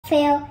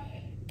fill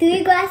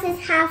 3 glasses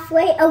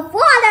halfway of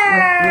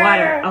water.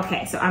 Water.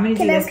 Okay, so I'm gonna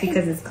do this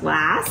because it's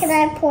glass. Can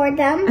I pour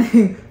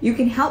them? You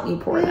can help me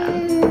pour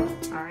them.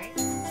 All right.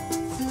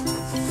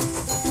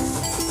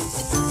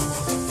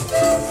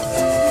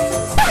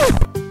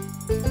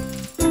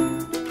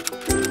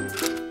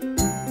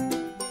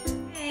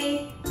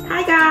 Hey,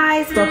 hi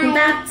guys. Welcome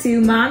back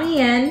to Mommy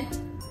and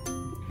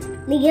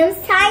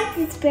Liam's science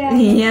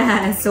experiment.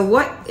 Yeah. So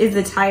what is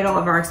the title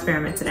of our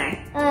experiment today?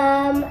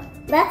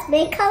 Let's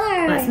make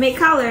colors. Let's make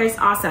colors.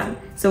 Awesome.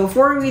 So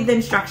before we read the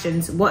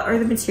instructions, what are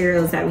the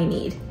materials that we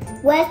need?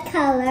 What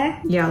color?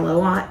 Yellow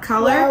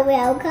color.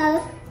 Yellow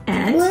color.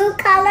 And? Blue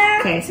color.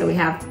 Okay, so we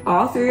have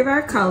all 3 of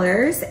our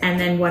colors, and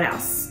then what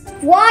else?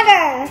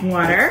 Water.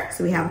 Water.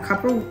 So we have a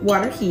cup of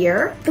water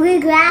here. 3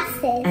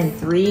 glasses. And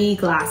 3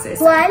 glasses.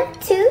 1,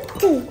 2,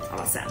 3.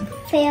 Awesome.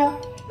 Fill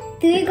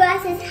 3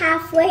 glasses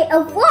halfway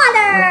of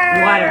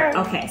water. Water.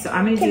 Okay, so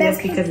I'm gonna do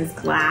this because it's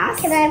glass.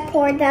 Can I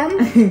pour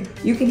them?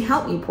 You can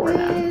help me pour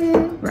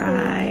them.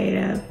 Right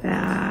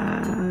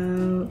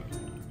about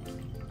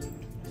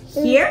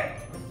here.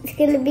 It's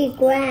gonna be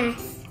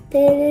glass.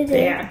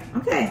 There.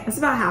 Okay, that's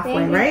about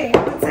halfway, right?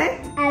 Let's say.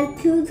 Add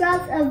 2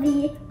 drops of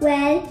the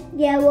red,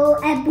 yellow,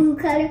 and blue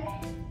color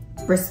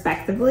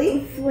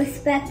respectively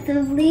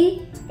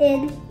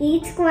in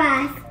each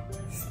glass.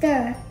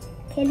 Stir.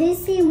 Can you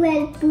see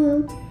red,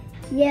 blue,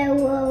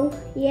 yellow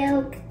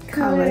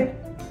color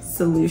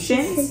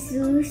solutions?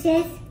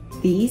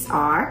 These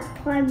are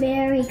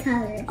primary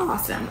colors.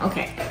 Awesome.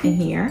 Okay, and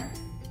here,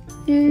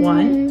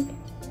 1,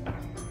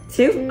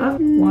 2. Oh,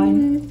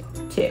 1,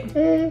 2.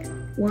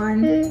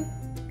 1,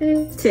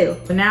 2.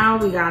 So now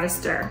we gotta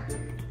stir.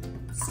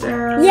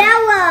 Stir.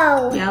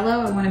 Yellow.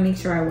 Yellow. I want to make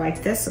sure I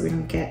wipe this so we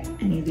don't get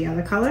any of the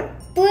other color.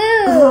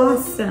 Blue.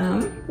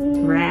 Awesome.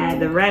 Red.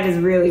 The red is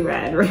really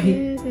red,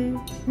 right?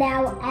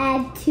 Now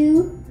add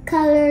 2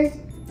 colors.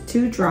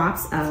 2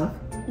 drops of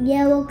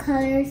yellow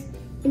colors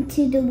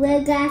into the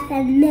red glass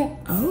and mix.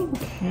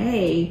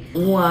 Okay.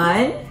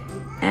 1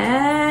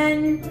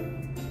 and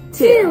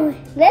 2.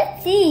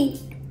 Let's see.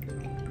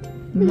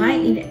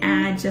 Might need to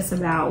add just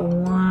about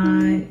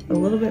 1, a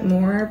little bit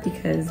more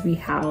because we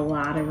have a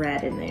lot of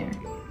red in there.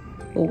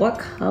 But what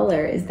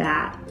color is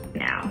that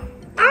now?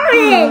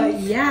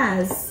 Orange.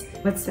 Yes.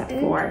 What's that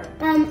for?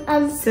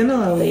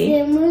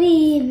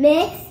 Similarly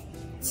mix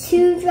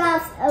 2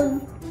 drops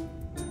of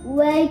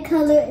red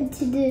color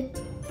into the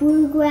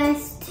blue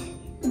glass,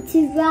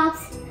 2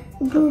 drops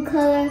of blue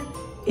color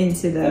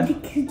into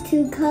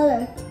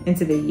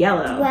the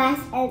yellow glass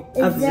and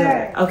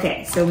observe.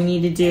 Okay, so we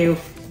need to do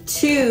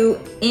 2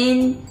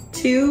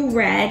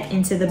 red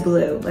into the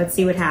blue. Let's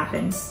see what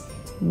happens.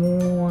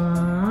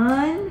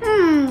 1.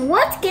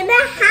 What's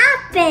gonna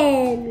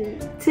happen?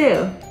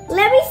 2.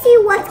 Let me see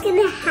what's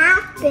gonna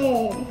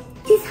happen.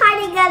 She's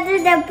hiding under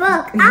the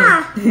book.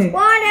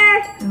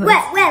 Water.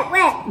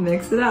 Wet.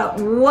 Mix it up.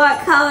 What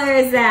color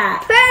is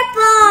that?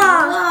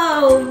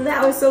 Purple. Whoa,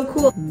 that was so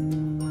cool.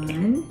 1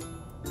 and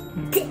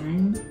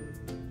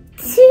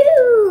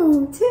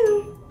 2.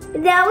 2.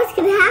 Now what's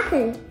gonna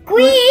happen?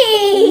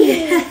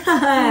 Green.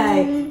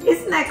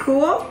 Isn't that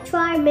cool?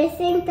 Try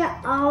mixing the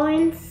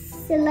orange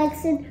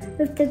selection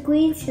with the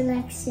green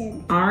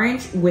selection.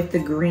 Orange with the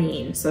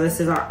green. So this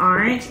is our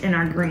orange and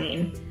our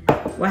green.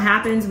 What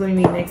happens when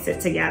we mix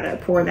it together?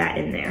 Pour that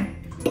in there.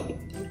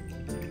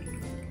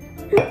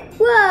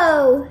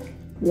 Whoa!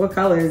 What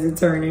color is it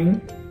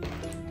turning?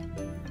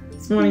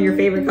 It's one of your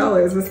favorite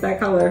colors. What's that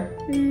color?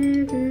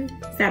 Is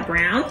that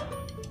brown?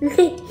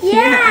 Yeah!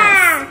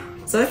 Yes.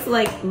 So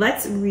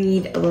let's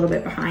read a little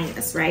bit behind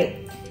this,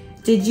 right?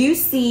 Did you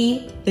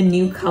see the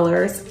new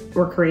colors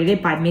were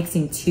created by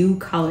mixing 2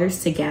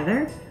 colors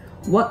together?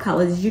 What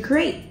color did you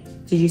create?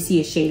 Did you see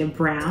a shade of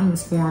brown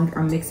was formed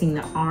or mixing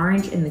the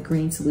orange and the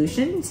green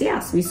solution? So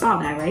yes, we saw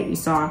that, right? We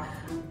saw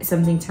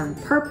something turn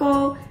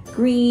purple,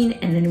 green,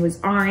 and then it was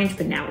orange,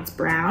 but now it's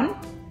brown.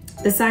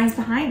 The science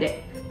behind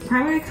it.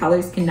 Primary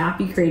colors cannot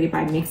be created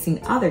by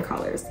mixing other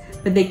colors,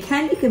 but they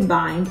can be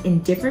combined in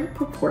different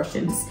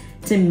proportions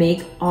to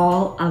make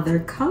all other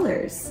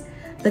colors.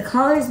 The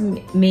colors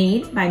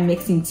made by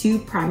mixing 2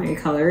 primary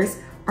colors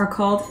are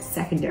called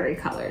secondary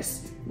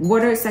colors.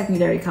 What are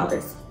secondary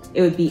colors?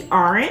 It would be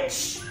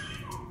orange,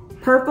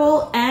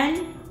 purple,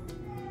 and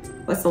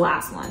what's the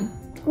last one?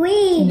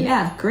 Green.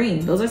 Yeah,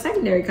 green. Those are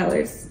secondary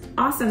colors.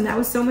 Awesome, that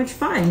was so much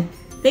fun.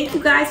 Thank you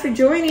guys for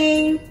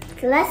joining.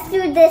 Let's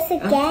do this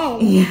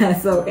again.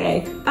 Yes,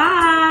 okay.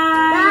 Bye.